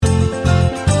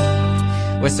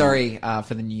We're sorry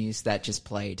for the news that just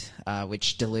played,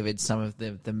 which delivered some of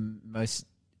the most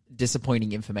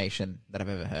disappointing information that I've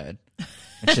ever heard,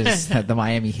 which is that the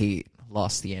Miami Heat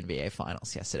lost the NBA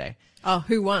Finals yesterday. Oh,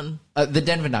 who won? The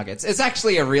Denver Nuggets. It's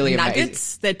actually a really Nuggets?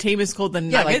 amazing... Their team is called the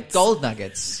Nuggets? Yeah, like gold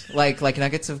nuggets. Like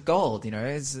nuggets of gold, you know?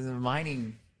 It's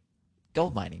mining...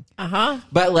 Gold mining.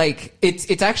 But like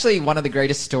it's actually one of the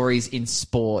greatest stories in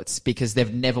sports because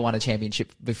they've never won a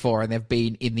championship before and they've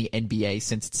been in the NBA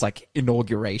since its like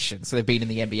inauguration. So they've been in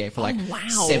the NBA for like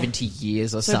 70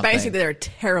 years or something. So basically they're a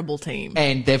terrible team.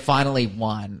 And they finally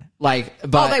won. But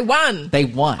they won. They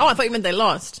won. Oh, I thought you meant they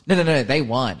lost. No, they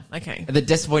won. Okay. The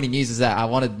disappointing news is that I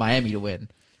wanted Miami to win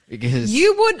because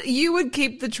you would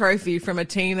keep the trophy from a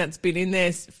team that's been in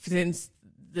there since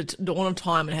the dawn of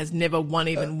time and has never won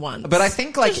even once. But I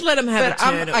think like... Just let them have a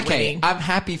turn at winning. I'm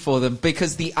happy for them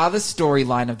because the other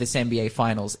storyline of this NBA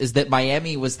Finals is that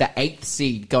Miami was the 8th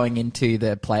seed going into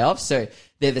the playoffs. So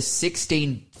they're the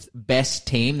 16th best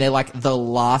team. They're like the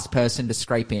last person to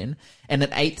scrape in. And an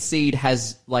 8th seed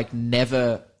has like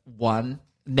never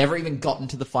even gotten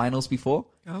to the finals before.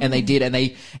 Oh. And they did,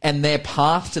 and their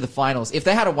path to the finals, if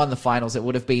they had won the finals, it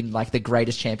would have been like the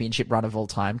greatest championship run of all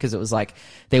time because it was like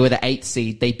they were the 8th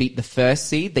seed, they beat the 1st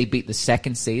seed, they beat the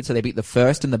 2nd seed, so they beat the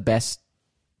first and the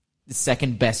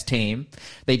second best team.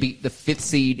 They beat the 5th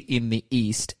seed in the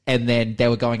East, and then they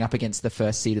were going up against the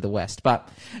 1st seed of the West. But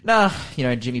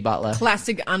Jimmy Butler.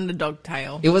 Classic underdog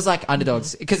tale. It was like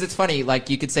underdogs because it's funny,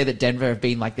 like you could say that Denver have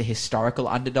been like the historical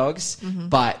underdogs,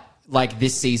 but like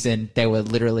this season, they were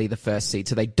literally the 1st seed,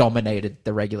 so they dominated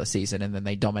the regular season and then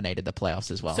they dominated the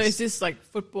playoffs as well. So is this like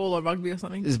football or rugby or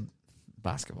something? This is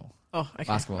basketball. Oh, okay.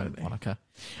 Basketball and Monica.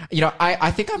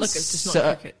 I think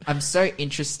I'm so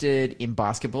interested in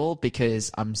basketball because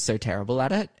I'm so terrible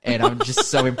at it, and I'm just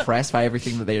so impressed by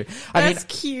everything that they do. That's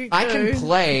cute. I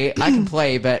can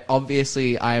play, but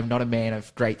obviously I am not a man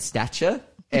of great stature.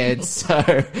 And so,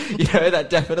 that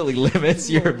definitely limits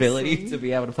your ability to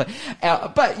be able to play.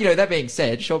 But, that being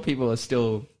said, sure, people are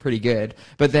still pretty good.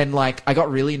 But then, like, I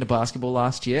got really into basketball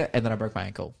last year, and then I broke my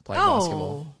ankle playing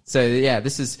basketball. So, yeah,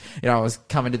 this is, I was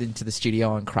coming into the studio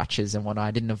on crutches and whatnot.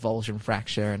 I did an avulsion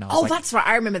fracture. And I was that's right.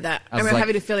 I remember that. I remember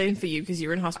having to fill in for you because you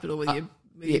were in hospital with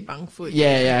your bung foot.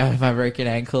 Yeah, my broken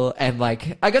ankle. And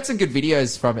like, I got some good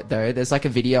videos from it though. There's like a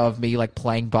video of me like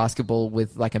playing basketball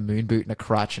with like a moon boot and a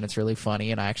crutch, and it's really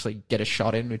funny, and I actually get a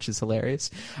shot in, which is hilarious.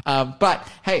 But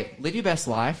hey, live your best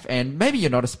life, and maybe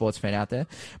you're not a sports fan out there,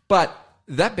 but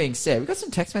that being said, we've got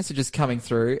some text messages coming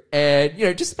through, and,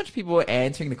 just a bunch of people were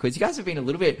answering the quiz. You guys have been a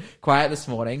little bit quiet this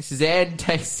morning. Suzanne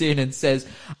texts in and says,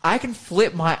 I can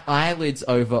flip my eyelids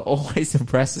over, always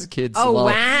impresses kids. Oh,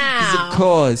 wow. Because, of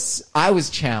course, I was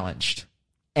challenged,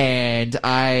 and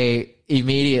I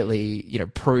immediately,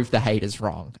 proved the haters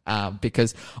wrong.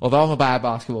 Because although I'm a bad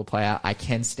basketball player, I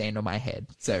can stand on my head.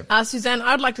 So, Suzanne,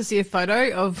 I'd like to see a photo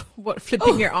of what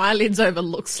flipping your eyelids over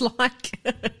looks like.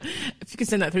 If you could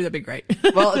send that through, that'd be great.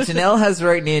 Well, Janelle has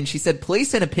written in. She said, please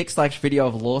send a pic/video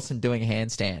of Lawson doing a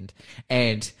handstand.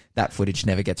 And that footage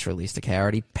never gets released. Okay, I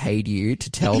already paid you to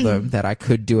tell them that I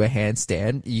could do a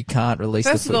handstand. You can't release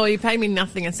First of all, you paid me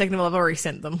nothing, and second of all, I've already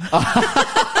sent them.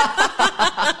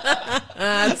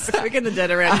 It's quick in the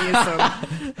dead around here, so.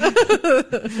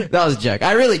 That was a joke.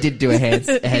 I really did do a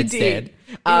handstand.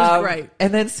 It was great.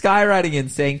 And then Sky writing in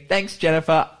saying, thanks,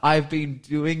 Jennifer. I've been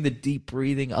doing the deep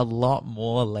breathing a lot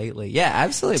more lately. Yeah,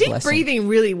 absolutely. Deep breathing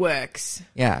really works.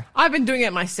 Yeah. I've been doing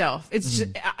it myself. It's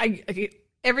just,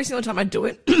 every single time I do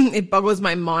it, it boggles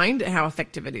my mind how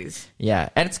effective it is. Yeah,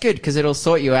 and it's good because it'll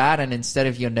sort you out, and instead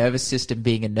of your nervous system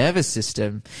being a nervous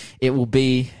system, it will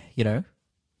be,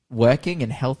 working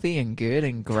and healthy and good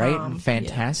and great calm, and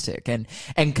fantastic. Yeah.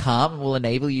 And calm will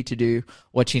enable you to do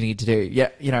what you need to do. Yeah,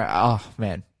 oh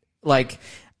man. Like,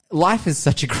 life is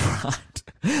such a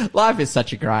grind. Life is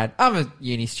such a grind. I'm a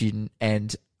uni student,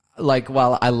 and like,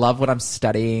 while I love what I'm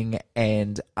studying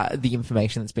and the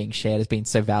information that's being shared has been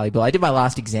so valuable. I did my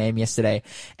last exam yesterday,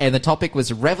 and the topic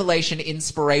was revelation,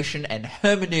 inspiration, and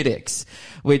hermeneutics,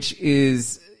 which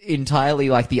is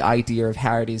entirely like the idea of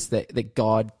how it is that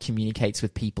God communicates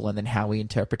with people, and then how we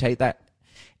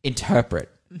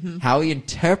how we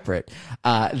interpret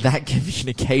that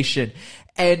communication.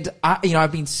 And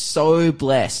I've been so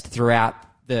blessed throughout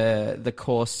the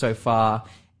course so far,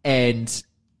 and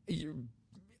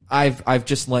I've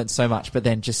just learned so much, but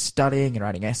then just studying and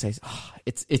writing essays,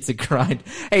 it's a grind.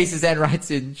 Hey, Suzanne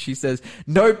writes in, she says,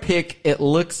 no pick, it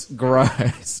looks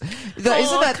gross. Isn't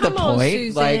that the point?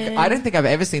 Suzanne. Like, I don't think I've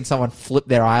ever seen someone flip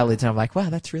their eyelids and I'm like, wow,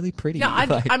 that's really pretty. No,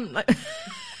 I'm like,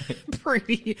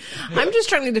 pretty. I'm just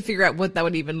trying to figure out what that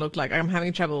would even look like. I'm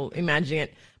having trouble imagining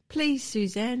it. Please,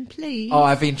 Suzanne, please. Oh,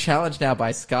 I've been challenged now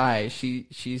by Sky.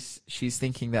 She's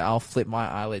thinking that I'll flip my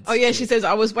eyelids. Oh, yeah, she says,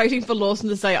 I was waiting for Lawson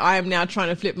to say, I am now trying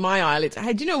to flip my eyelids.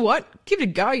 Hey, do you know what? Give it a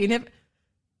go. You never...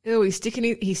 Oh, he's sticking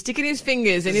his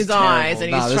fingers in his eyes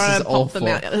and he's trying to pop them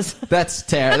out. That's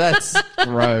terrible. That's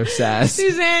gross, ass.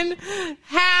 Suzanne,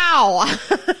 how?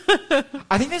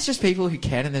 I think there's just people who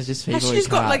can and there's just people who can't. She's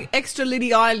got like extra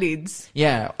litty eyelids.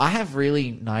 Yeah, I have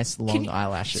really nice long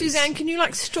eyelashes. Suzanne, can you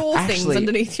like store things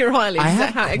underneath your eyelids? Is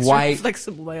that how extra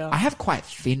flexible they are? I have quite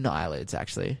thin eyelids,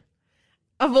 actually.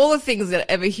 Of all the things that I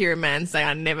ever hear a man say,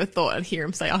 I never thought I'd hear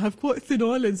him say, I have quite thin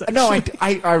eyelids. Actually. No,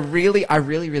 I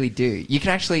really do. You can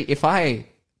actually, if I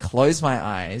close my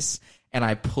eyes and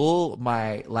I pull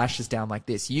my lashes down like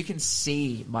this, you can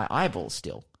see my eyeballs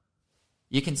still.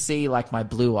 You can see like my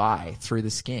blue eye through the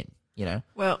skin, you know?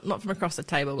 Well, not from across the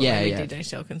table, but maybe DJ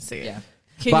Shell can see it. Yeah.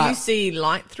 Can you see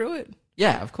light through it?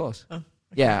 Yeah, of course. Oh, okay.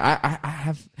 Yeah, I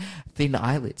have thin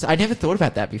eyelids. I never thought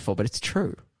about that before, but it's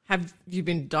true. Have you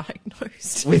been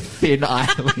diagnosed with thin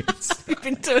eyelids? You've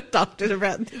been to a doctor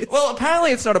about this. Well,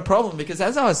 apparently it's not a problem because,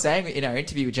 as I was saying in our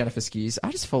interview with Jennifer Skews,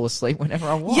 I just fall asleep whenever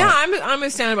I want. Yeah, I'm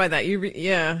astounded by that.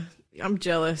 I'm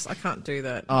jealous. I can't do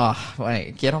that. Oh,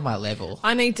 wait, get on my level.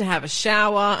 I need to have a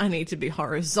shower. I need to be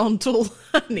horizontal.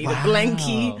 I need a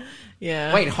blankie.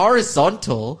 Yeah. Wait,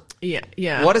 horizontal?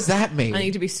 Yeah. What does that mean? I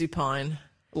need to be supine.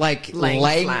 Like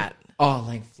laying flat. Oh,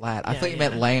 laying flat. I thought you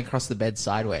meant laying across the bed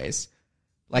sideways.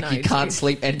 Like you can't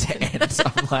sleep end to end. So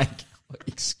I'm like,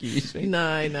 excuse me. No,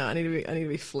 I need to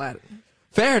be flat.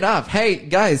 Fair enough. Hey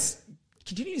guys,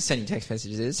 continue sending text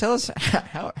messages. Tell us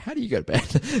how do you go to bed?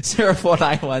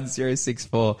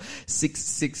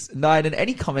 0491064669 and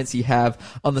any comments you have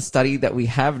on the study that we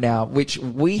have now, which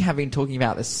we have been talking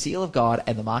about the seal of God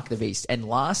and the mark of the beast. And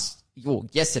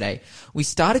yesterday we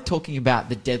started talking about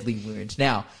the deadly wound.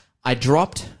 Now I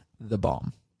dropped the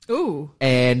bomb. Ooh.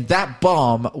 And that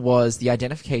bomb was the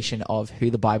identification of who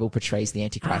the Bible portrays the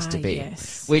Antichrist to be.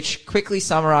 Yes. Which, quickly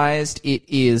summarized, it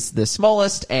is the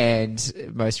smallest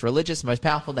and most religious, most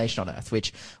powerful nation on earth,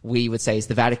 which we would say is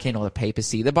the Vatican or the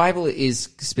papacy. The Bible is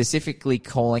specifically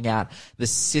calling out the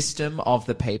system of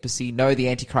the papacy. No, the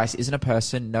Antichrist isn't a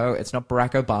person. No, it's not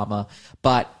Barack Obama.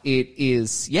 But it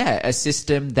is, a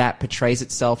system that portrays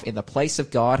itself in the place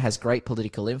of God, has great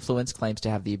political influence, claims to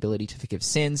have the ability to forgive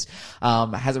sins,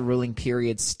 has a ruling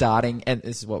period starting, and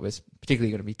this is what we're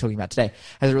particularly going to be talking about today,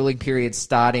 has a ruling period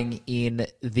starting in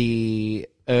the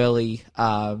early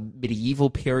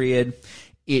medieval period.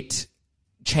 It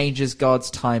changes God's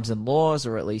times and laws,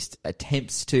 or at least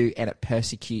attempts to, and it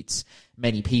persecutes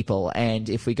many people. And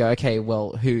if we go, okay,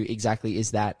 well, who exactly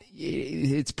is that?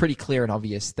 It's pretty clear and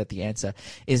obvious that the answer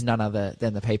is none other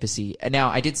than the papacy. And now,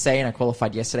 I did say, and I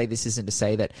qualified yesterday, this isn't to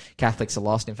say that Catholics are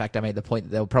lost. In fact, I made the point that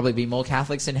there will probably be more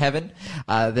Catholics in heaven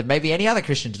than maybe any other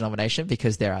Christian denomination,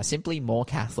 because there are simply more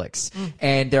Catholics.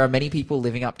 And there are many people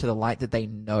living up to the light that they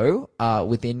know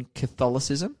within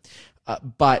Catholicism.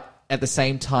 But at the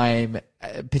same time,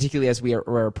 particularly as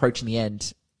we're approaching the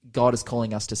end, God is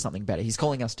calling us to something better. He's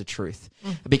calling us to truth.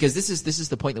 Because this is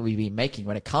the point that we've been making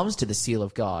when it comes to the seal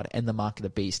of God and the mark of the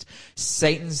beast.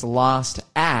 Satan's last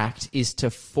act is to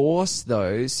force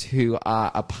those who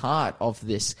are a part of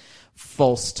this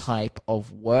false type of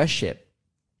worship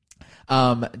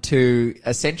to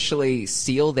essentially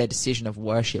seal their decision of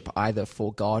worship either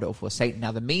for God or for Satan.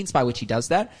 Now, the means by which he does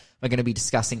that, we're going to be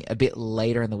discussing a bit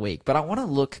later in the week. But I want to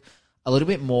look a little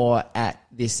bit more at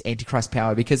this Antichrist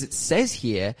power, because it says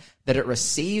here that it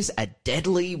receives a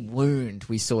deadly wound.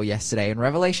 We saw yesterday in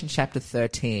Revelation chapter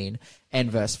 13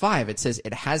 and verse 5. It says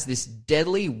it has this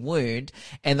deadly wound,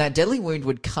 and that deadly wound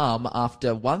would come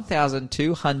after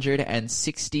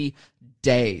 1,260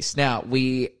 days. Now,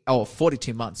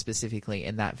 42 months specifically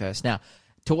in that verse. Now,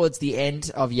 towards the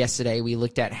end of yesterday, we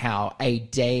looked at how a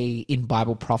day in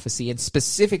Bible prophecy, and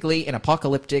specifically in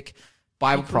apocalyptic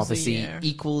Bible prophecy,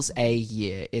 equals a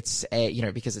year. It's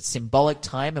because it's symbolic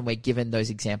time, and we're given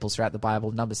those examples throughout the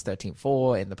Bible, Numbers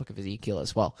 13:4 in the book of Ezekiel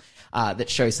as well,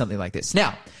 that shows something like this.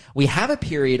 Now, we have a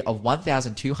period of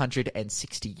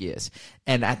 1,260 years,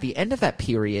 and at the end of that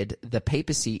period, the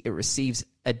papacy, it receives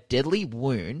a deadly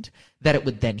wound that it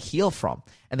would then heal from.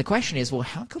 And the question is, well,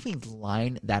 how can we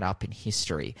line that up in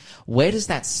history? Where does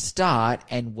that start,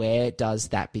 and where does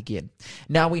that begin?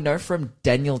 Now, we know from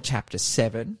Daniel chapter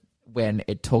 7, when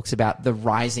it talks about the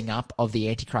rising up of the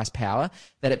Antichrist power,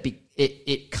 that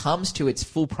it comes to its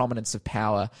full prominence of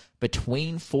power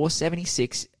between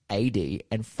 476 AD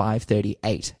and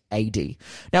 538 AD.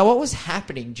 Now, what was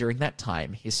happening during that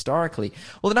time historically?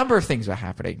 Well, a number of things were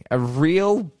happening. A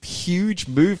real huge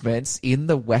movements in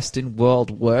the Western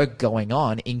world were going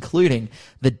on, including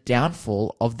the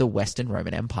downfall of the Western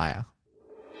Roman Empire.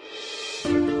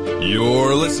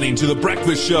 You're listening to The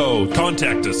Breakfast Show.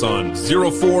 Contact us on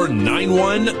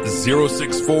 0491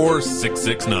 064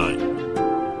 669.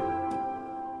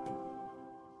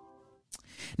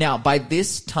 Now, by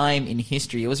this time in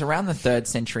history, it was around the 3rd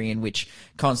century in which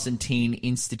Constantine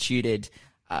instituted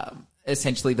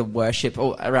essentially the worship,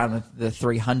 or around the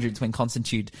 300s when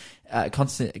Constantine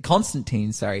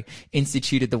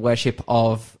instituted the worship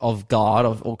of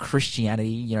God, or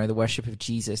Christianity, the worship of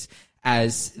Jesus,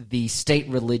 as the state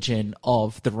religion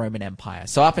of the Roman Empire.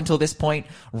 So up until this point,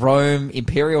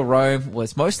 Imperial Rome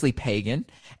was mostly pagan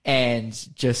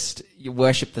and just you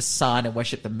worship the sun and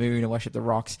worship the moon and worship the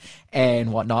rocks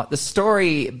and whatnot. The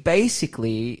story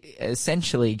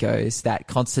essentially goes that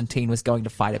Constantine was going to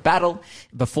fight a battle.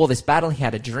 Before this battle, he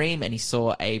had a dream and he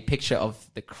saw a picture of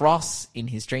the cross in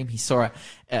his dream. He saw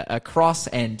a cross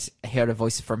and heard a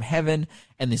voice from heaven.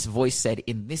 And this voice said,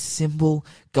 "In this symbol,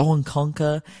 go and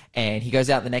conquer." And he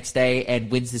goes out the next day and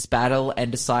wins this battle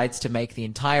and decides to make the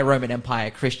entire Roman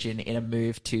Empire Christian in a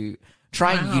move to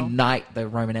try and unite the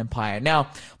Roman Empire. Now,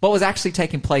 what was actually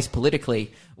taking place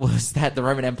politically was that the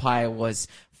Roman Empire was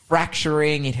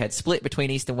fracturing. It had split between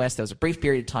East and West. There was a brief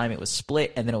period of time it was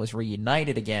split, and then it was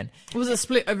reunited again. Was it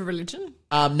split over religion?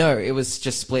 No, it was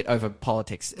just split over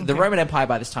politics. Okay. The Roman Empire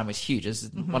by this time was huge. It was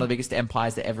one of the biggest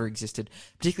empires that ever existed,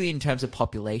 particularly in terms of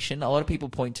population. A lot of people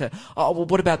point to,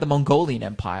 what about the Mongolian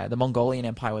Empire? The Mongolian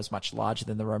Empire was much larger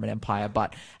than the Roman Empire,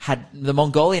 but had the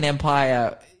Mongolian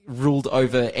Empire ruled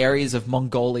over areas of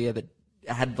Mongolia that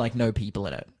had no people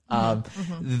in it.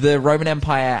 The Roman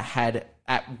Empire had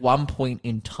at one point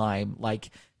in time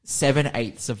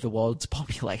 7/8 of the world's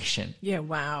population. Yeah,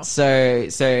 wow. So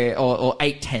or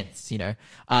 8/10,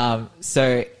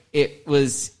 so it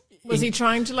was. Was he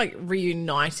trying to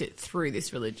reunite it through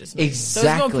this religious move?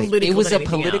 Exactly. So it was a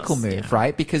political move,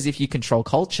 right? Because if you control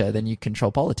culture, then you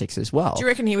control politics as well. Do you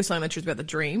reckon he was telling the truth about the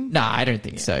dream? No, I don't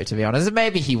think so, to be honest.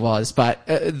 Maybe he was, but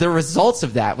the results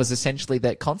of that was essentially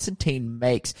that Constantine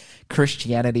makes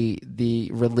Christianity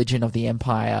the religion of the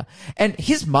empire. And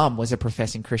his mum was a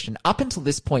professing Christian. Up until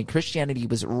this point, Christianity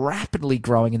was rapidly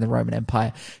growing in the Roman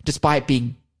Empire, despite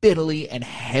being bitterly and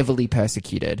heavily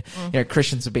persecuted.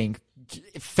 Christians were being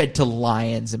fed to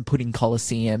lions and put in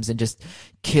colosseums and just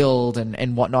killed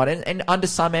and whatnot. And under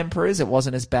some emperors, it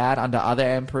wasn't as bad. Under other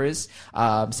emperors,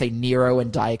 say Nero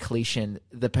and Diocletian,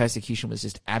 the persecution was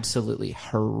just absolutely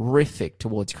horrific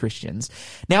towards Christians.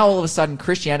 Now, all of a sudden,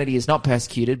 Christianity is not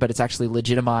persecuted, but it's actually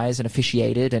legitimized and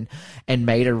officiated and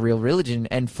made a real religion.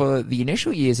 And for the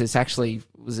initial years, it's actually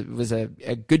was a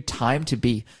good time to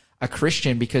be a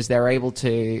Christian because they're able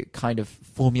to kind of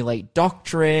formulate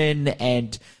doctrine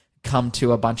and come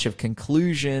to a bunch of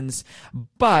conclusions.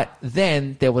 But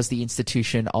then there was the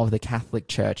institution of the Catholic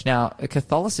Church. Now,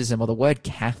 Catholicism, or the word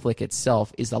Catholic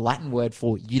itself, is the Latin word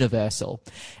for universal.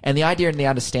 And the idea and the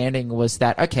understanding was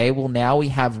that, okay, well, now we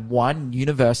have one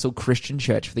universal Christian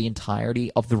church for the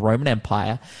entirety of the Roman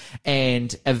Empire.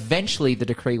 And eventually the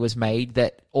decree was made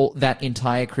that that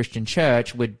entire Christian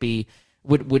church would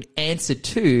answer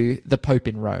to the Pope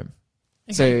in Rome.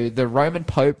 Okay. So the Roman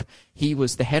Pope, he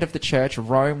was the head of the church.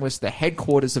 Rome was the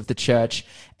headquarters of the church,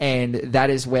 and that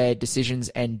is where decisions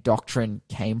and doctrine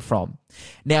came from.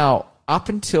 Now, up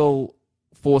until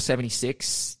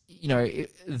 476,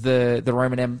 the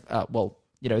Roman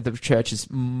the church is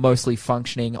mostly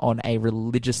functioning on a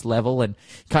religious level and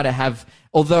kind of have,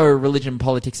 although religion and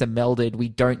politics are melded, we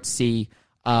don't see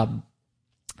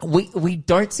we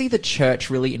don't see the church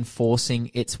really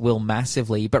enforcing its will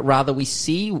massively, but rather we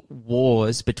see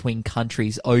wars between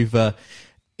countries over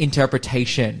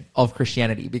interpretation of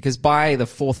Christianity. Because by the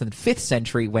 4th and 5th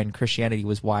century, when Christianity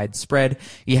was widespread,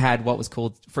 you had what was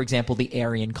called, for example, the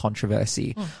Arian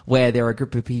controversy, where there were a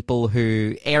group of people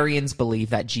who, Arians, believed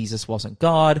that Jesus wasn't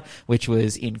God, which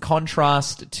was in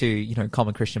contrast to,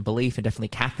 common Christian belief and definitely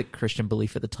Catholic Christian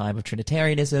belief at the time of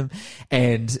Trinitarianism.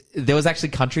 And there was actually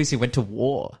countries who went to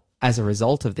war as a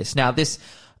result of this. Now, this...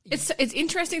 It's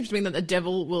interesting to me that the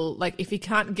devil will, if he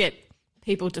can't get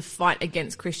people to fight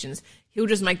against Christians, he'll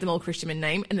just make them all Christian in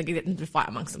name and then get them to fight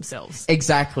amongst themselves.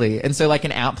 Exactly. And so an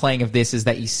outplaying of this is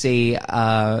that you see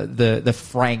the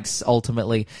Franks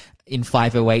ultimately in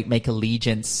 508 make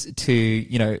allegiance to,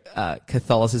 you know,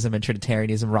 Catholicism and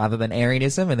Trinitarianism rather than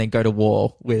Arianism, and then go to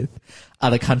war with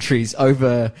other countries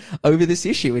over this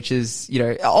issue, which is, you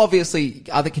know, obviously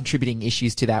other contributing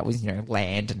issues to that was, you know,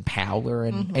 land and power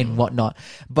and whatnot.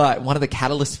 But one of the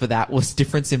catalysts for that was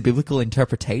difference in biblical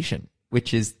interpretation,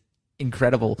 which is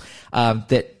incredible,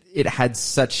 that it had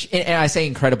such, and I say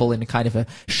incredible in a kind of a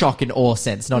shock and awe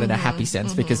sense, not in a happy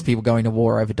sense, because people going to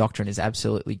war over doctrine is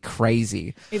absolutely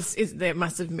crazy. They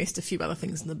must have missed a few other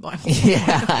things in the Bible.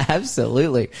 Yeah,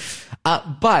 absolutely.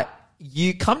 But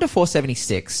you come to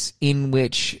 476, in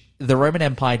which the Roman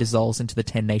Empire dissolves into the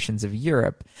 10 nations of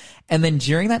Europe. And then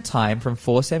during that time, from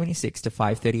 476 to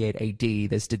 538 AD,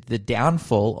 there's the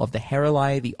downfall of the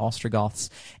Heruli, the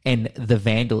Ostrogoths, and the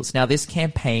Vandals. Now, these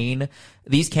campaigns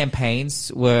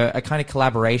were a kind of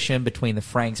collaboration between the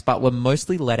Franks, but were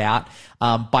mostly led out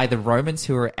by the Romans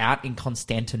who were out in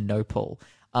Constantinople.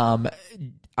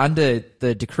 Under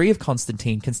the decree of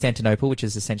Constantine, Constantinople, which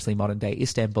is essentially modern-day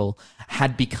Istanbul,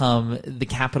 had become the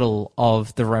capital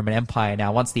of the Roman Empire.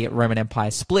 Now, once the Roman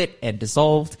Empire split and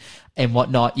dissolved and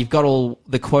whatnot, you've got all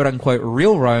the quote-unquote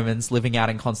real Romans living out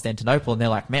in Constantinople, and they're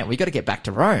like, man, we got to get back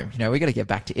to Rome. You know, we got to get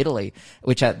back to Italy,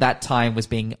 which at that time was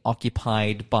being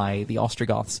occupied by the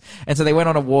Ostrogoths. And so they went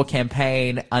on a war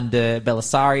campaign under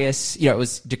Belisarius. You know, it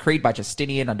was decreed by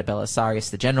Justinian under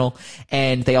Belisarius the general,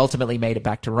 and they ultimately made it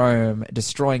back to Rome,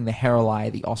 destroying the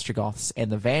Heruli, the Ostrogoths, and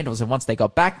the Vandals. And once they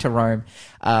got back to Rome,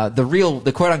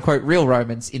 the quote-unquote real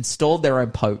Romans installed their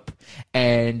own pope,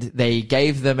 and they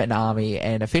gave them an army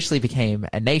and officially became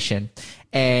a nation.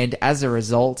 And as a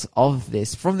result of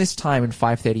this, from this time in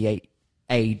 538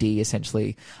 AD,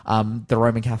 essentially, the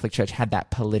Roman Catholic Church had that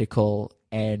political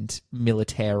and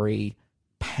military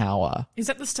power. Is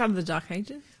that the start of the Dark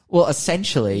Ages? Well,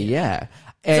 essentially, yeah.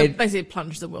 And so basically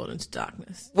plunge the world into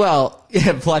darkness. Well,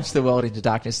 yeah, plunge the world into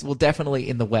darkness. Well, definitely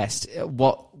in the West.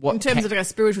 What in terms of like a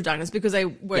spiritual darkness, because they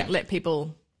won't let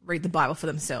people read the Bible for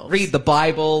themselves. Read the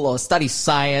Bible or study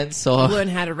science or learn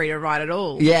how to read or write at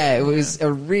all. Yeah, it was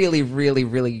a really, really,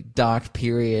 really dark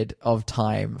period of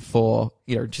time for,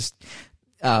 you know, just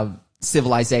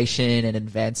civilization and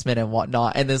advancement and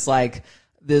whatnot. And there's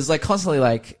constantly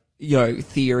like, you know,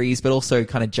 theories, but also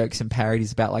kind of jokes and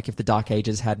parodies about like if the Dark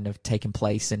Ages hadn't have taken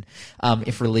place and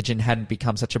if religion hadn't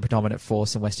become such a predominant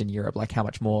force in Western Europe, like how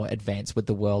much more advanced would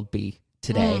the world be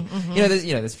today?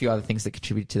 There's a few other things that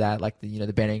contribute to that, like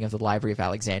the burning of the Library of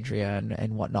Alexandria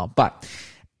and whatnot. But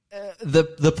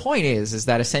the point is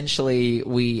that essentially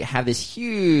we have this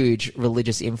huge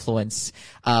religious influence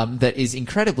that is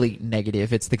incredibly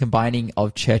negative. It's the combining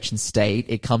of church and state.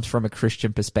 It comes from a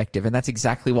Christian perspective, and that's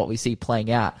exactly what we see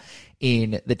playing out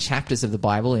in the chapters of the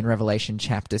Bible in Revelation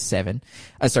chapter 7.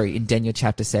 In Daniel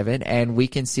chapter 7, and we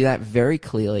can see that very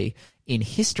clearly in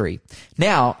history.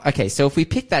 Now, okay, so if we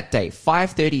pick that date,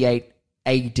 538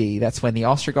 AD, that's when the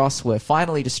Ostrogoths were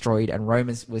finally destroyed and Rome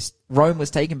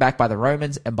was taken back by the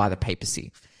Romans and by the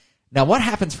papacy. Now, what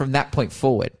happens from that point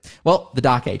forward? Well, the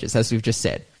Dark Ages, as we've just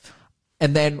said.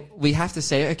 And then we have to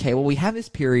say, okay, well, we have this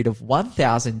period of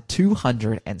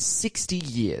 1,260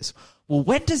 years. Well,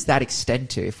 when does that extend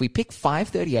to? If we pick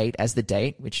 538 as the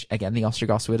date, which, again, the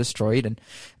Ostrogoths were destroyed and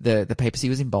the papacy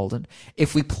was emboldened,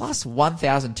 if we plus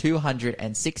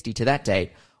 1,260 to that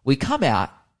date, we come out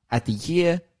at the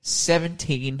year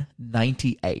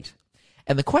 1798.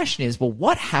 And the question is, well,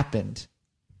 what happened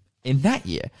in that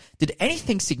year? Did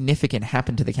anything significant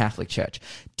happen to the Catholic Church?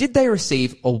 Did they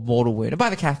receive a mortal wound? And by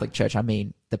the Catholic Church, I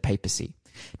mean the papacy.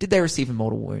 Did they receive a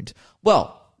mortal wound?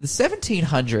 Well, the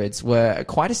 1700s were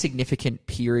quite a significant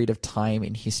period of time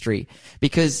in history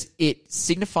because it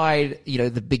signified,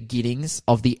 the beginnings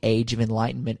of the Age of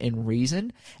Enlightenment and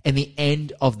Reason and the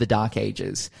end of the Dark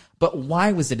Ages. But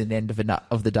why was it an end of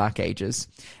the Dark Ages?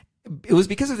 It was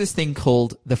because of this thing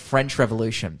called the French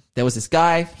Revolution. There was this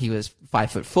guy, he was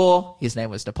 5'4", his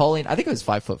name was Napoleon. I think it was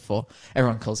 5'4".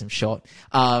 Everyone calls him short.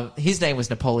 His name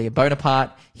was Napoleon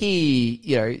Bonaparte.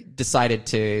 He, decided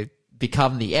to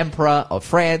become the emperor of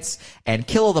France and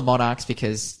kill all the monarchs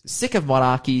because sick of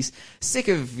monarchies, sick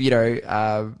of,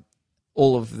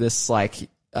 all of this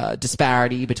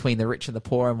disparity between the rich and the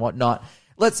poor and whatnot.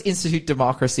 Let's institute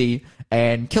democracy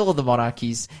and kill all the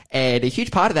monarchies. And a huge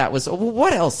part of that was, well,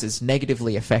 what else is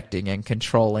negatively affecting and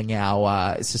controlling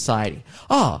our society?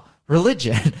 Oh,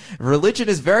 religion. Religion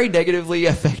is very negatively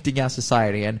affecting our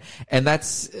society. And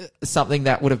that's something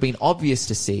that would have been obvious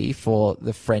to see for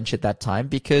the French at that time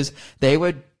because they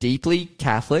were deeply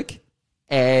Catholic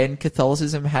and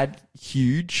Catholicism had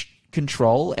huge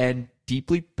control and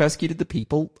deeply persecuted the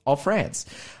people of France.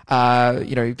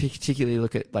 Particularly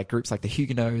look at groups like the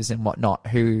Huguenots and whatnot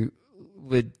who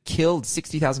killed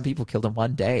 60,000 people killed in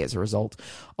one day as a result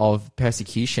of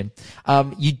persecution.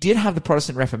 You did have the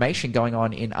Protestant Reformation going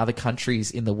on in other countries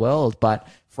in the world, but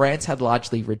France had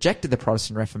largely rejected the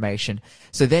Protestant Reformation.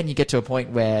 So then you get to a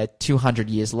point where 200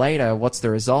 years later, what's the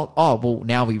result? Oh, well,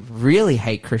 now we really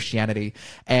hate Christianity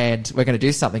and we're going to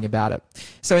do something about it.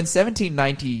 So in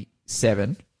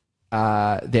 1797,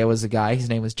 there was a guy, his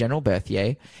name was General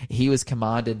Berthier. He was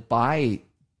commanded by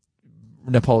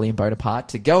Napoleon Bonaparte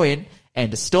to go in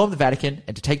and to storm the Vatican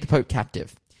and to take the Pope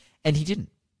captive. And he didn't.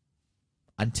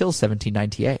 Until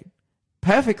 1798.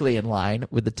 Perfectly in line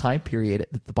with the time period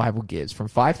that the Bible gives. From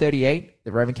 538,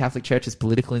 the Roman Catholic Church's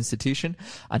political institution,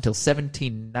 until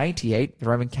 1798, the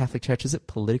Roman Catholic Church's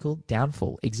political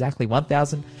downfall. Exactly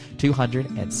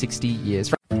 1,260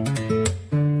 years.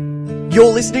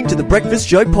 You're listening to the Breakfast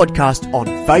Show podcast on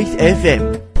Faith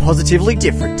FM. Positively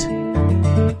different.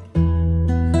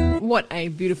 What a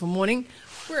beautiful morning.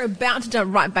 We're about to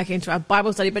jump right back into our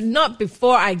Bible study, but not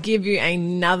before I give you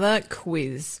another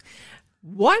quiz.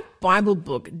 What Bible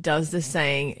book does the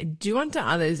saying, do unto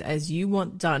others as you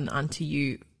want done unto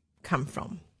you, come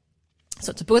from?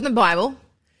 So it's a book in the Bible.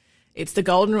 It's the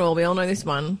golden rule. We all know this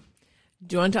one.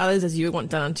 Do unto others as you want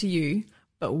done unto you.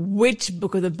 But which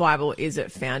book of the Bible is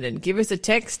it found in? Give us a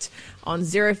text on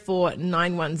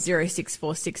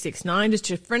 0491064669. Just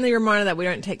a friendly reminder that we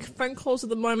don't take phone calls at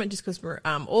the moment just because we're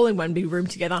all in one big room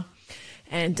together.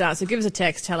 And so give us a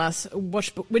text. Tell us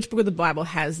which book of the Bible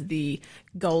has the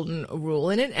golden rule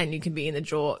in it, and you can be in the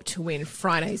draw to win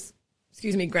Friday's,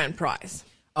 grand prize.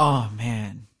 Oh,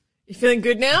 man. You feeling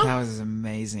good now? That was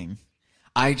amazing.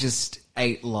 I just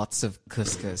ate lots of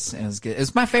couscous, and it was good. It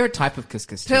was my favorite type of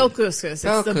couscous, too. Pearl couscous.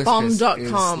 It's the bomb.com.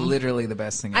 It was literally the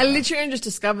best thing I ever. literally just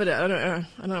discovered it. I don't know.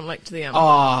 I'm late to the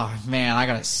Oh, man, I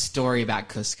got a story about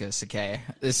couscous, okay?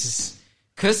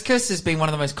 Couscous has been one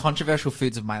of the most controversial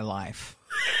foods of my life.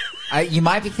 You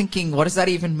might be thinking, what does that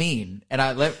even mean?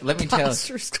 And let me tell you.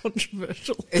 Pastor's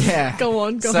controversial. Yeah. Go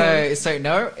on. So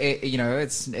no,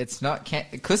 it's not.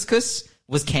 Couscous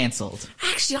was cancelled.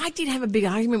 Actually, I did have a big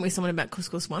argument with someone about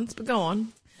couscous once, but go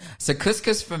on. So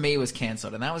couscous for me was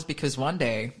cancelled, and that was because one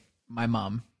day my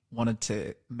mum wanted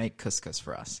to make couscous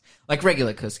for us, like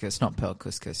regular couscous, not pearl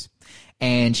couscous,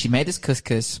 and she made this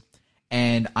couscous.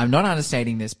 And I'm not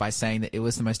understating this by saying that it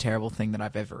was the most terrible thing that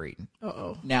I've ever eaten.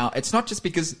 Uh-oh. Now, it's not just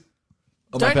because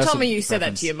of Don't tell me you said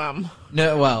that to your mum.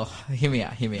 No, well, hear me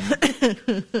out.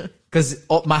 Because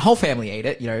my whole family ate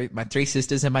it, my 3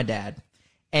 sisters and my dad.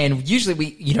 And usually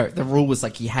the rule was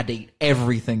like you had to eat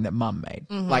everything that mum made.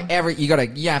 Mm-hmm. Like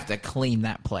you have to clean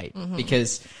that plate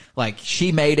because like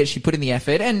she made it, she put in the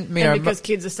effort and because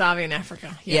kids are starving in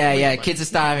Africa. Yeah, kids are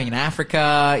starving in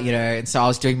Africa, and so I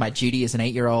was doing my duty as an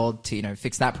 8-year-old to,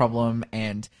 fix that problem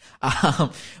and,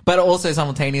 but also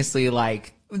simultaneously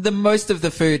like the most of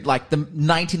the food, like the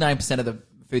 99% of the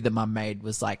food that mum made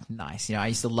was like nice. I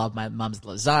used to love my mum's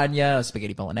lasagna,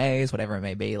 spaghetti bolognese, whatever it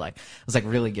may be. Like it was like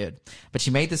really good. But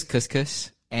she made this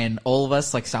couscous and all of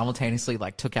us like simultaneously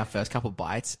like took our first couple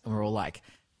bites and we're all like,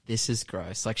 this is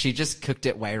gross. Like she just cooked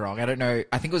it way wrong. I don't know.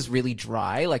 I think it was really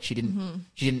dry. Like she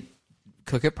didn't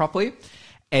cook it properly.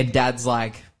 And Dad's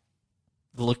like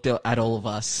looked at all of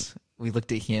us. We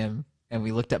looked at him and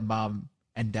we looked at Mum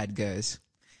and Dad goes,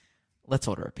 let's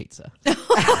order a pizza.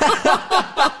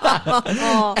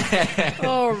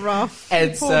 Rough.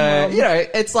 And so,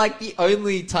 it's like the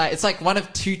only time, it's like one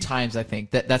of 2 times I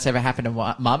think that's ever happened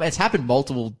to Mum. It's happened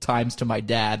multiple times to my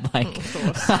dad. Like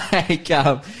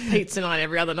pizza night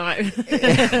every other night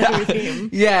with him.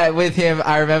 Yeah, with him.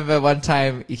 I remember one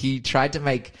time he tried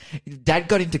to Dad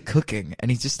got into cooking and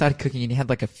he just started cooking and he had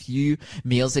like a few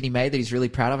meals that he made that he's really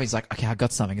proud of. He's like, okay, I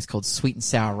got something. It's called sweet and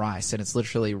sour rice. And it's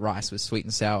literally rice with sweet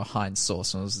and sour Heinz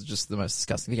sauce, and it was just the most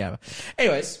disgusting thing ever.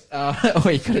 Anyways,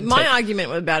 my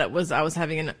argument about it was I was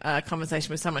having a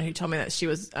conversation with someone who told me that she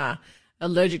was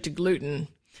allergic to gluten,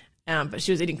 but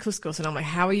she was eating couscous, and I'm like,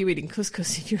 how are you eating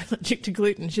couscous if you're allergic to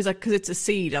gluten? She's like, because it's a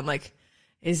seed. I'm like,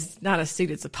 it's not a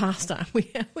seed, it's a pasta.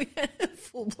 We had a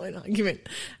full-blown argument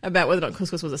about whether or not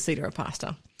couscous was a seed or a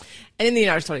pasta. And in the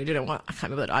end, I just told you, I can't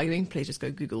remember that arguing. Please just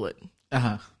go Google it.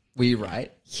 Uh-huh. Were you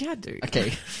right? Yeah, dude.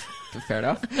 Okay. Fair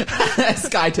enough.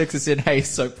 Sky texts us in, hey,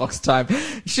 soapbox time.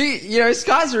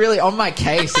 Sky's really on my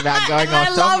case about going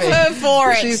off topic. I love her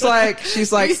for it. She's like, you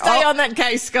stay on that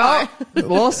case, Sky.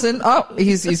 Lawson,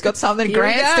 he's got something to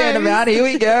grandstand about. Here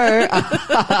we go.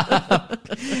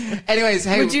 Anyways,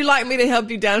 hey. Would you like me to help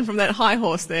you down from that high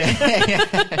horse there?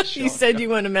 You said you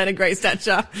weren't a man of great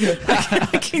stature.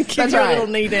 I can give you a little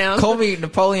knee down. Call me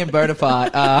Napoleon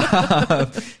Bonaparte,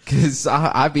 because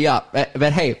I'd be up.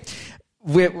 But hey,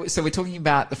 we're talking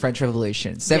about the French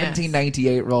Revolution.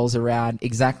 1798 rolls around,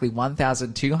 exactly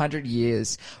 1,200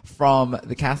 years from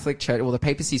the Catholic Church, or the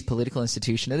papacy's political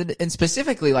institution. And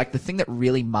specifically, like, the thing that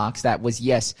really marks that was,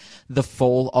 yes, the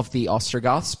fall of the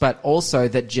Ostrogoths, but also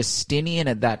that Justinian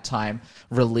at that time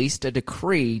released a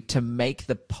decree to make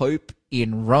the Pope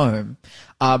in Rome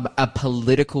a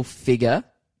political figure,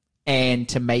 and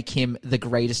to make him the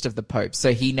greatest of the popes.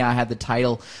 So he now had the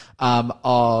title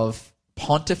of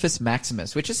Pontifex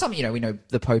Maximus, which is something, we know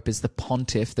the Pope is the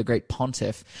pontiff, the great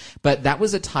pontiff, but that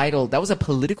was a title, that was a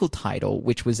political title,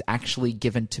 which was actually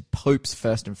given to popes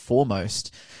first and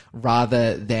foremost,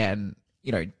 rather than,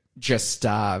 just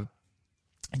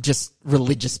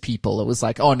religious people. It was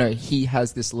like, oh no, he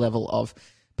has this level of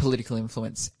political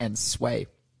influence and sway.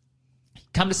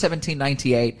 Come to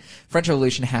 1798, French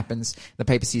Revolution happens, the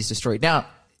papacy is destroyed. Now,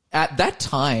 at that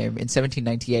time, in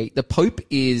 1798, the Pope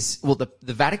the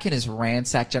Vatican is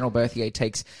ransacked. General Berthier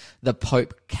takes the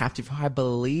Pope captive, who I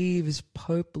believe is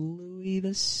Pope Louis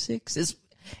VI.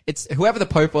 It's whoever the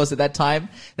Pope was at that time.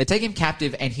 They take him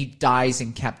captive and he dies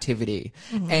in captivity.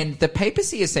 Mm-hmm. And the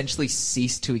papacy essentially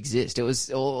ceased to exist. It was,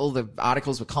 all the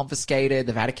articles were confiscated.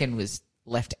 The Vatican was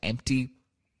left empty.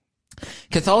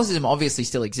 Catholicism obviously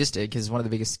still existed because it's one of the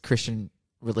biggest Christian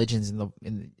religions in the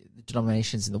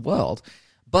denominations in the world.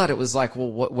 But it was like,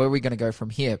 well, where are we going to go from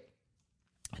here?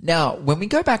 Now, when we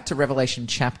go back to Revelation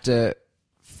chapter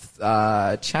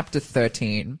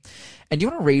 13, and do you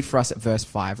want to read for us at verse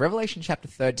 5? Revelation chapter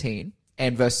 13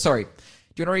 and do you want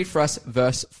to read for us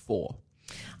verse 4?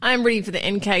 I'm reading for the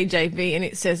NKJV, and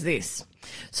it says this.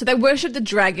 So they worshipped the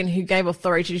dragon who gave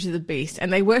authority to the beast,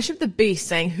 and they worshipped the beast,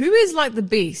 saying, who is like the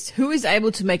beast? Who is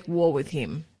able to make war with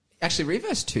him? Actually, read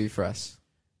verse 2 for us.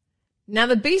 Now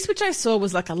the beast which I saw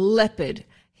was like a leopard.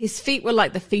 His feet were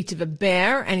like the feet of a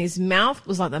bear, and his mouth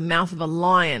was like the mouth of a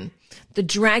lion. The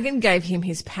dragon gave him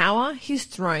his power, his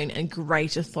throne, and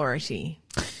great authority.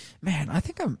 Man, I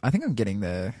think I'm getting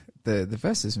the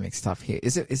verses mixed up here.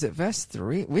 Is it verse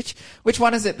 3? Which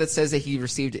one is it that says that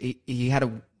he had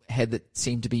a head that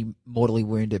seemed to be mortally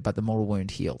wounded, but the mortal wound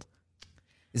healed?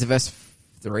 Is it verse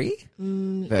 3?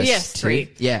 Yes, 3.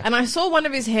 Yeah. And I saw one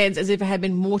of his heads as if it had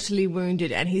been mortally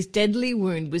wounded, and his deadly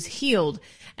wound was healed,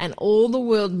 and all the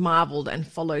world marveled and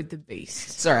followed the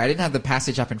beast. Sorry, I didn't have the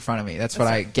passage up in front of me. That's what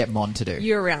I get Mon to do.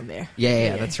 You're around there.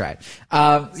 Yeah, that's right.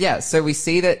 So we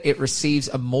see that it receives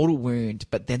a mortal wound,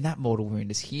 but then that mortal wound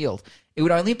is healed. It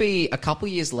would only be a couple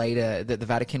years later that the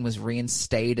Vatican was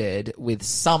reinstated with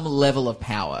some level of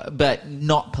power, but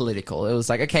not political. It was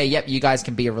like, okay, yep, you guys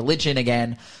can be a religion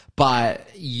again,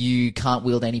 but you can't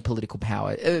wield any political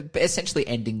power, essentially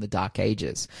ending the Dark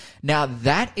Ages. Now,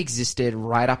 that existed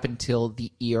right up until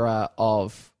the era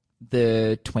of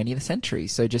the 20th century,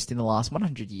 so just in the last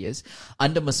 100 years,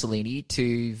 under Mussolini,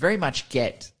 to very much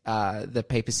get the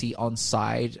papacy on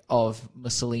side of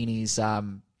Mussolini's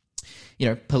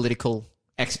political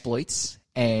exploits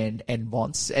and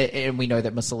wants. And we know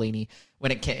that Mussolini,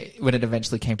 when it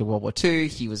eventually came to World War II,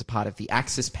 he was a part of the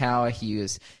Axis power. He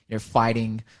was,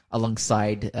 fighting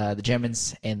alongside the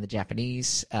Germans and the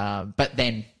Japanese, but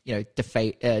then,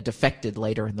 defected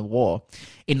later in the war.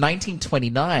 In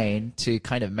 1929, to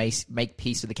kind of make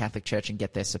peace with the Catholic Church and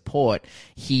get their support,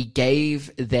 he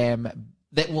gave them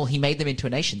he made them into a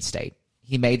nation state.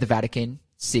 He made the Vatican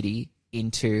City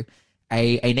into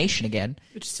a nation again.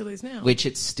 Which still is now. Which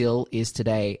it still is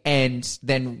today. And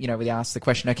then, we ask the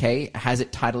question, okay, has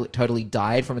it totally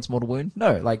died from its mortal wound?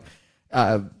 No. Like,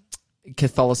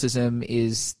 Catholicism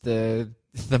is the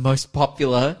most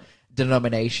popular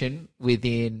denomination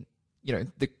within,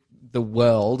 the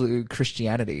world,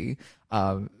 Christianity,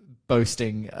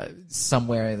 boasting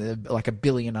somewhere like 1.5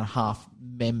 billion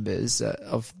members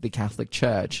of the Catholic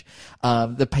Church.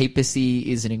 The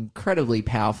papacy is an incredibly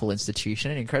powerful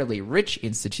institution, an incredibly rich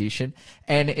institution,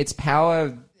 and its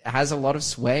power has a lot of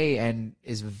sway and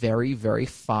is very, very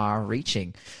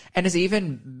far-reaching, and has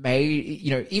even made,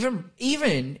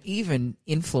 even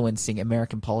influencing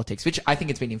American politics, which I think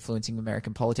it's been influencing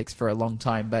American politics for a long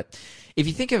time. But if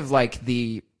you think of like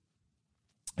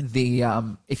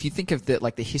if you think of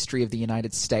the history of the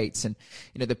United States and,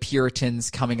 the Puritans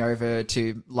coming over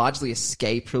to largely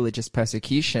escape religious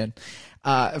persecution,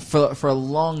 for a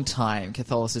long time,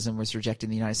 Catholicism was rejected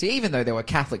in the United States. Even though there were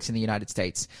Catholics in the United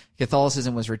States,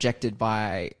 Catholicism was rejected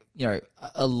by,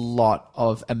 a lot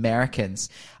of Americans.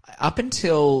 Up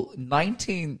until the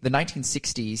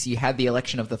 1960s, you had the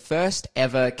election of the first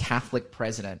ever Catholic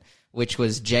president, which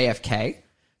was JFK.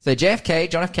 So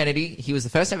JFK, John F. Kennedy, he was the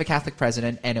first ever Catholic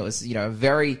president, and it was, a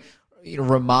very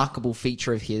remarkable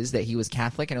feature of his that he was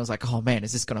Catholic, and it was like, oh man,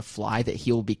 is this going to fly that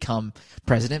he'll become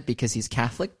president because he's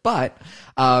Catholic? But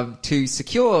to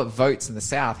secure votes in the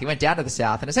South, he went down to the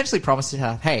South and essentially promised to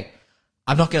her, hey,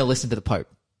 I'm not going to listen to the Pope.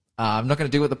 I'm not going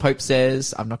to do what the Pope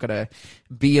says. I'm not going to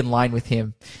be in line with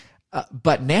him.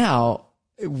 But now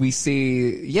we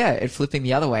see, it flipping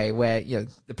the other way, where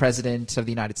the president of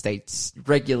the United States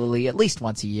regularly, at least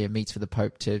once a year, meets with the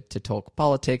Pope to talk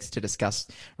politics, to discuss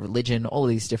religion, all of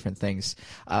these different things.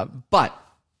 But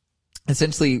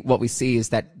essentially what we see is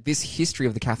that this history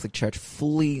of the Catholic Church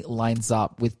fully lines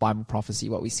up with Bible prophecy,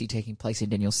 what we see taking place in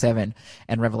Daniel 7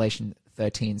 and Revelation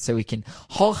 13, so we can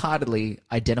wholeheartedly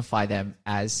identify them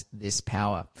as this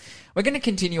power. We're going to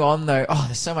continue on, though. Oh,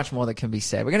 there's so much more that can be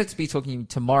said. We're going to be talking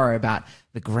tomorrow about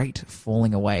the great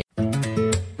falling away.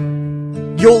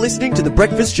 You're listening to the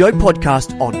Breakfast Show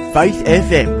podcast on Faith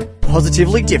FM.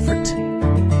 Positively different.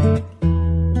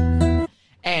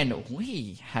 And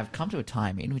we have come to a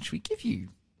time in which we give you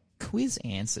quiz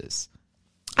answers.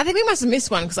 I think we must have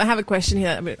missed one because I have a question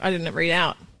here that I didn't read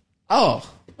out. Oh,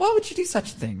 why would you do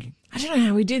such a thing? I don't know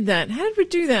how we did that. How did we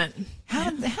do that? How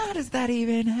does that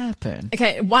even happen?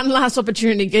 Okay, one last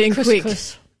opportunity, getting quick.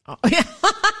 Couscous. Oh, yeah,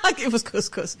 it was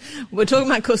couscous. We're talking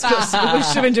about couscous. We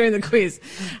should have been doing the quiz.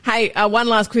 Hey, one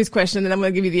last quiz question, and then I'm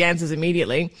going to give you the answers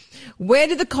immediately. Where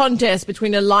did the contest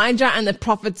between Elijah and the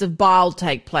prophets of Baal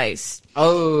take place?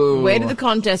 Oh. Where did the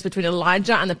contest between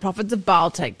Elijah and the prophets of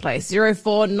Baal take place?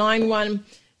 0491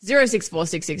 064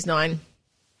 669.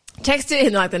 Text it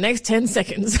in like the next 10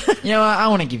 seconds. You know what? I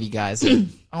want to give you guys I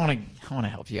want to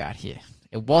help you out here.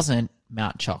 It wasn't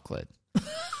Mount Chocolate.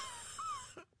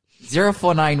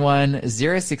 0491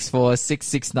 064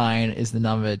 669 is the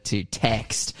number to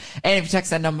text. And if you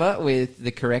text that number with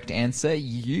the correct answer,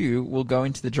 you will go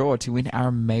into the draw to win our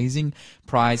amazing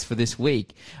prize for this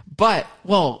week. But,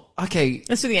 well, okay.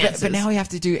 Let's do the answers. But now we have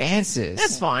to do answers.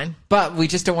 That's fine. But we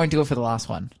just won't do it for the last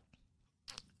one.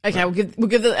 Okay, we'll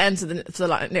give the answer for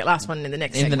the last one in the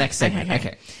next segment. In the next segment,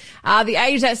 okay. The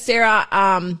age that Sarah,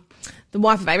 the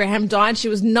wife of Abraham, died, she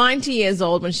was 90 years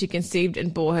old when she conceived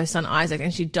and bore her son Isaac,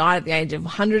 and she died at the age of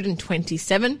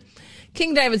 127.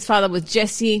 King David's father was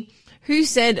Jesse. Who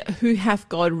said, "Who hath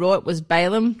God wrought?" was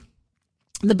Balaam.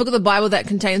 The book of the Bible that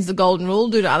contains the golden rule,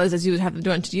 do to others as you would have them do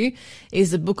unto you,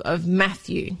 is the book of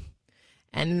Matthew.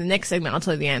 And in the next segment, I'll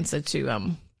tell you the answer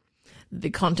to the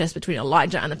contest between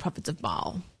Elijah and the prophets of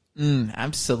Baal.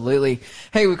 Absolutely.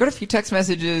 Hey, we've got a few text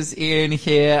messages in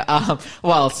here.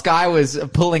 Well, Sky was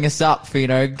pulling us up for,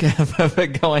 for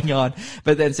going on,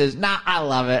 but then says, nah, I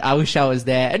love it. I wish I was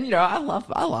there. And, I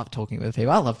love talking with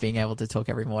people. I love being able to talk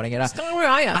every morning. And Sky, where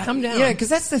are you? Come down. Yeah, because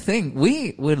that's the thing.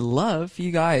 We would love for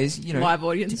you guys, live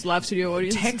audience, live studio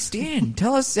audience. Text in.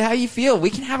 Tell us how you feel.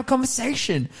 We can have a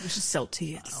conversation. We should sell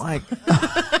tickets. Like,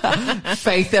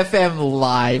 Faith FM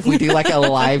Live. We do like a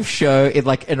live show in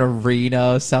like an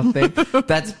arena or something.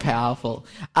 That's powerful.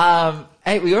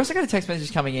 Hey, we also got a text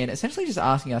message coming in, essentially just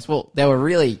asking us. Well, they were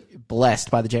really blessed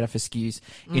by the Jennifer Skews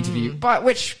interview, but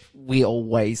which we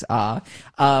always are.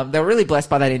 They were really blessed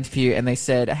by that interview, and they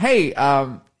said, "Hey,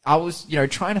 I was,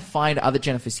 trying to find other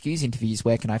Jennifer Skews interviews.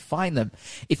 Where can I find them?"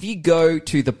 If you go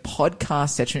to the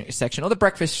podcast section or the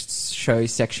breakfast show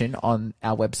section on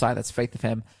our website, that's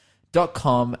faithfm.com.au.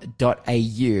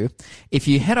 If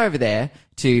you head over there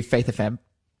to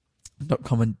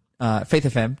faithfm.com.au,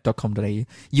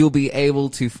 you'll be able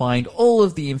to find all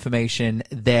of the information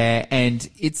there. And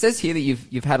it says here that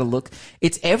you've had a look.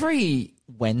 It's every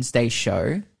Wednesday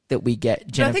show that we get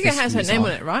Jennifer I think it has her Skews name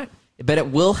on it, right? But it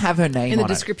will have her name in the on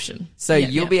description. So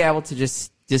you'll be able to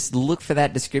just look for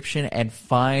that description and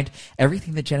find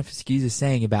everything that Jennifer Skews is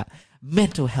saying about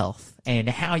mental health and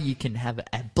how you can have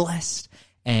a blessed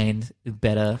and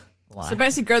better life. So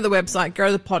basically go to the website, go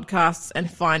to the podcasts,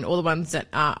 and find all the ones that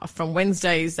are from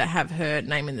Wednesdays that have her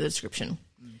name in the description.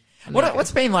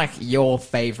 What's been like your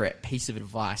favourite piece of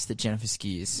advice that Jennifer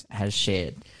Skews has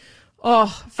shared? Oh,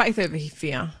 faith over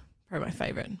fear. Probably my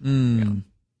favourite. Yeah.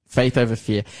 Faith over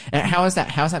fear. And how has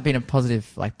that been a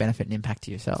positive benefit and impact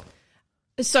to yourself?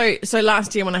 So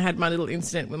last year when I had my little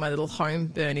incident with my little home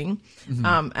burning,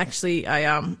 actually I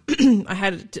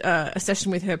had a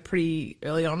session with her pretty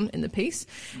early on in the piece,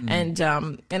 and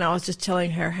I was just telling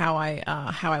her how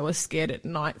I was scared at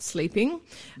night sleeping,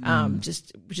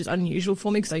 which is unusual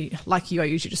for me because I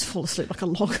usually just fall asleep like a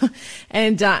log,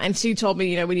 and she told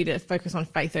me we need to focus on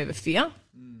faith over fear,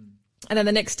 and then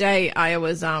the next day I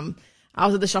was at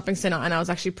the shopping centre and I was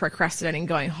actually procrastinating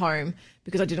going home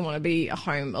because I didn't want to be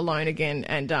home alone again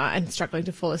and struggling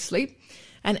to fall asleep.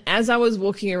 And as I was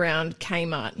walking around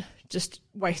Kmart, just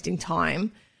wasting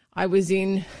time, I was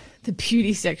in the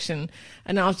beauty section,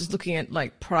 and I was just looking at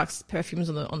like products, perfumes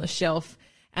on the shelf,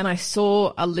 and I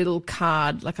saw a little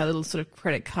card, like a little sort of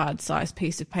credit card sized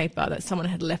piece of paper that someone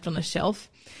had left on the shelf.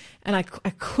 And I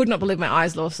could not believe my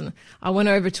eyes, Lawson. I went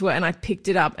over to it and I picked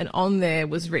it up, and on there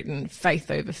was written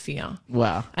faith over fear.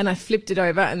 Wow. And I flipped it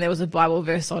over and there was a Bible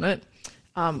verse on it.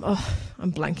 I'm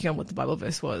blanking on what the Bible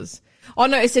verse was. Oh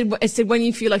no, it said when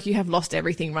you feel like you have lost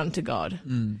everything, run to God.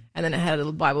 And then it had a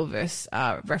little Bible verse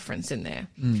reference in there.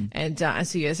 And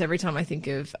so yes, every time I think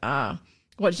of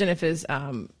what Jennifer's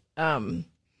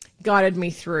guided me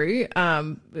through,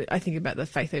 I think about the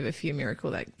faith over fear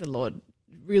miracle that the Lord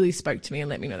really spoke to me and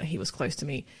let me know that he was close to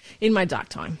me in my dark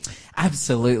time.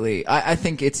 Absolutely. I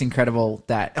think it's incredible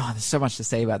that, there's so much to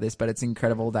say about this, but it's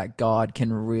incredible that God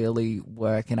can really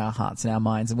work in our hearts and our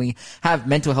minds. And we have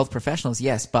mental health professionals,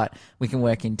 yes, but we can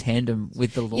work in tandem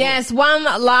with the Lord. Yes, one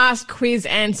last quiz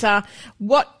answer.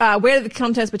 Where did the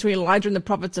contest between Elijah and the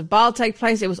prophets of Baal take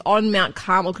place? It was on Mount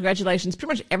Carmel. Congratulations.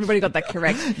 Pretty much everybody got that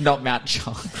correct. Not Mount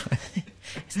Chocolate.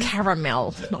 It's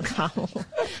Caramel, not Carmel.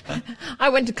 I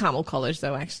went to Carmel College,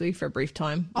 though, actually, for a brief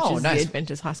time, which is nice. the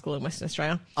Adventist high school in Western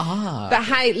Australia. But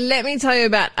hey, let me tell you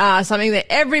about something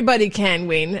that everybody can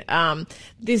win.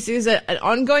 This is an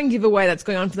ongoing giveaway that's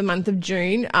going on for the month of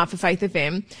June for Faith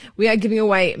FM. We are giving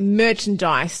away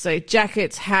merchandise, so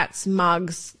jackets, hats,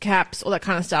 mugs, caps, all that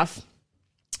kind of stuff.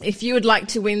 If you would like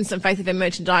to win some Faith FM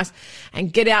merchandise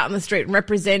and get out on the street and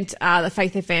represent the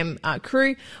Faith FM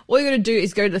crew, all you got to do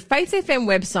is go to the Faith FM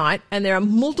website, and there are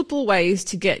multiple ways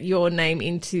to get your name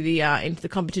into the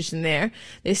competition there.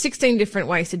 There's 16 different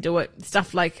ways to do it.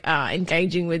 Stuff like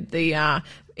engaging with the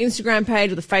Instagram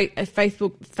page or the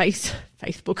Facebook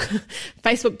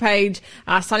page,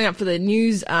 signing up for the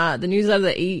newsletter,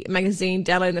 the e-magazine,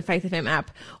 downloading the Faith FM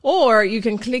app, or you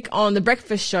can click on the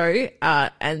breakfast show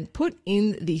and put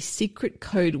in the secret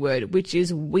code word, which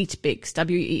is Wheatbix,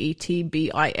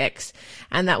 WEETBIX,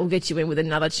 and that will get you in with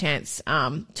another chance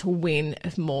to win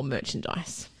more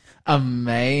merchandise.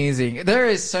 Amazing. There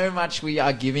is so much we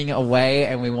are giving away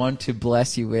and we want to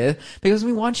bless you with, because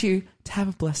we want you to have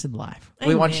a blessed life. Amen.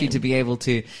 We want you to be able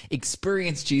to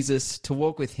experience Jesus, to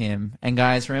walk with him. And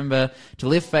guys, remember to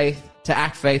live faith, to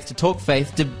act faith, to talk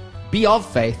faith, to be of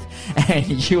faith, and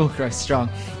you will grow strong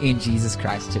in Jesus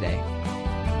Christ today.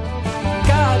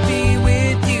 God be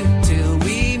with you till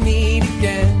we meet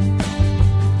again.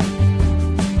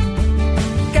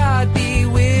 God be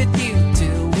with you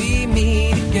till we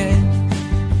meet again.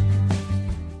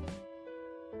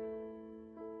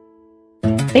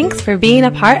 Thanks for being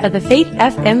a part of the Faith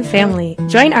FM family.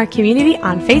 Join our community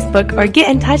on Facebook or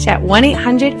get in touch at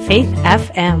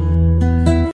 1-800-FAITH-FM.